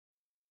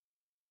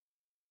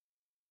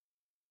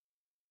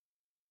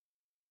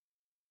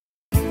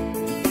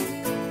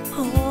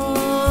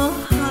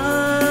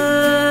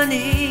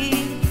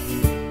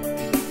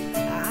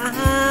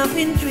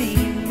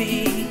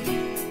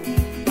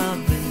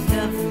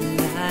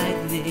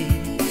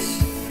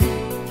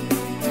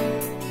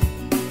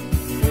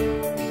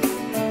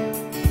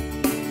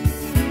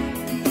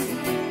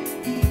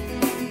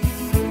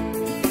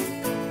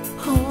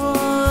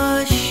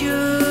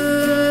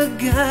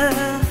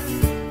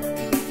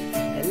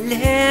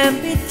let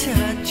me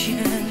touch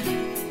you,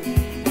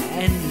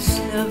 and this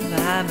love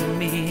I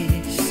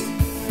miss.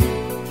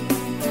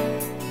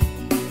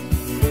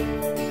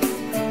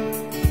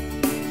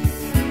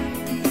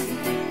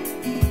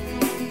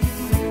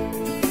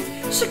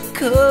 So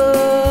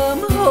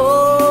come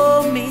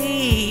hold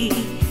me,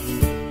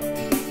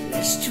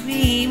 let's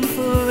dream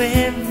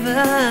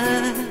forever,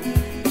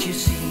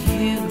 just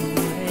you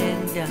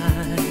and I.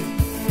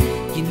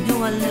 You know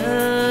I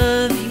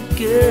love you,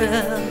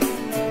 girl.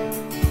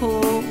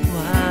 Oh,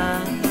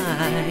 why?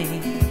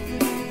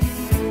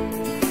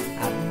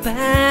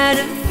 About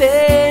a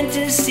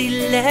fantasy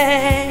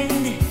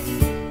land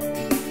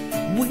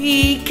we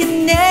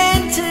can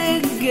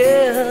enter,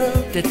 girl,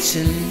 that's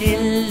a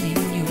little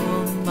in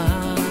your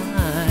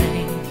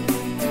mind.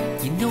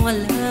 You know I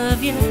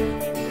love you,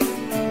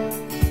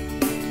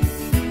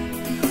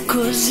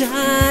 'cause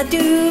I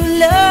do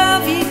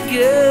love you,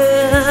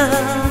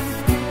 girl.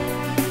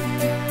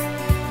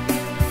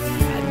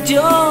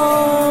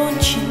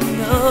 Don't you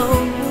know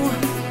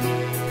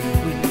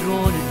we're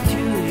gonna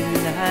do it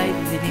like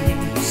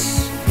this,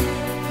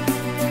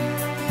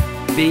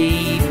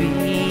 baby?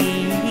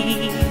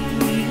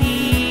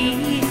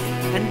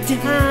 And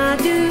I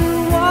do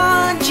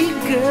want you,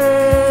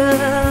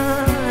 girl,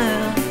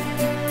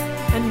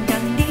 and I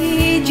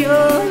need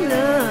your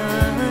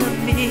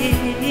loving.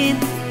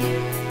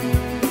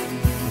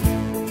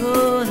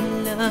 Oh,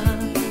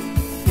 love,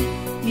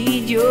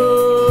 need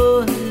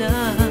your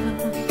love.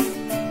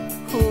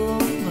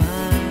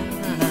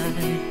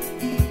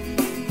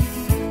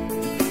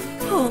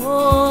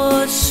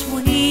 Oh,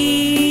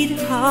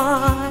 sweetheart,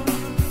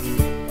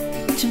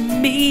 to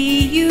me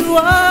you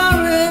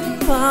are a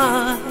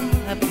part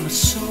of my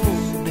soul,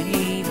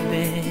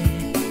 baby.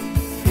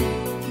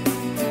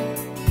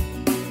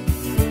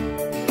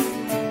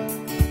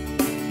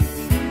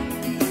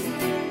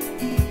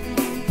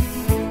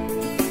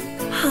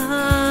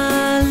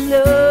 I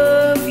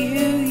love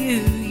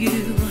you.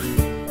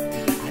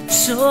 And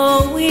so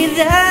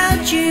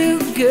without you,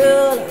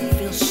 girl, I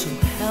feel so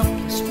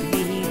helpless,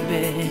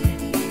 baby.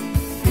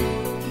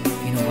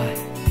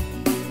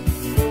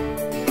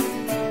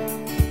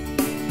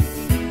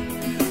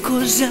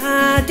 'Cause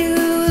I do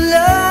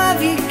love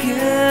you,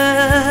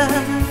 girl.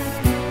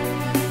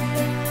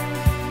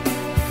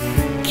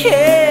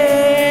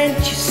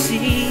 Can't you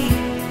see?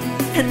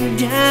 And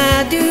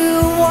I do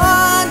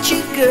want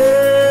you,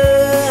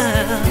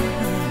 girl,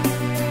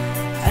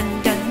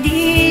 and I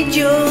need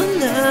your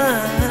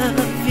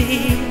loving.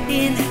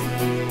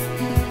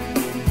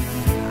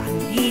 I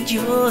need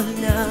your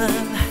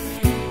love,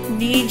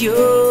 need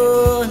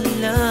your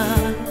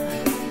love.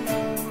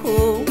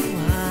 Oh,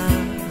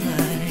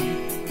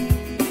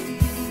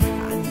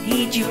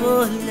 need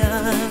your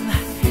love,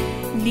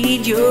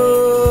 need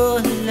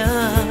your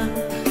love.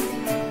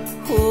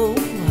 Oh,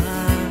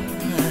 why?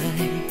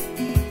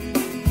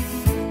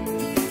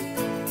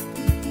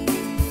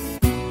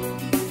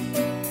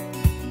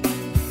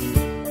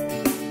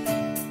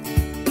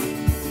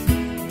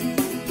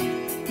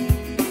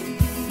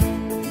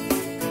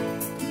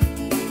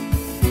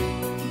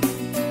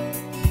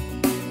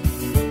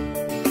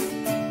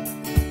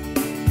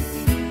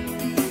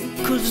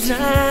 'Cause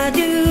I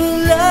do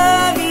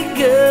love you,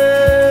 girl.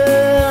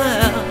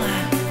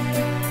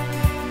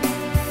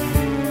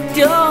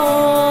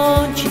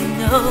 Don't you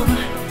know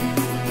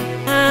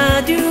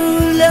I do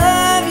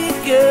love you,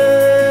 girl?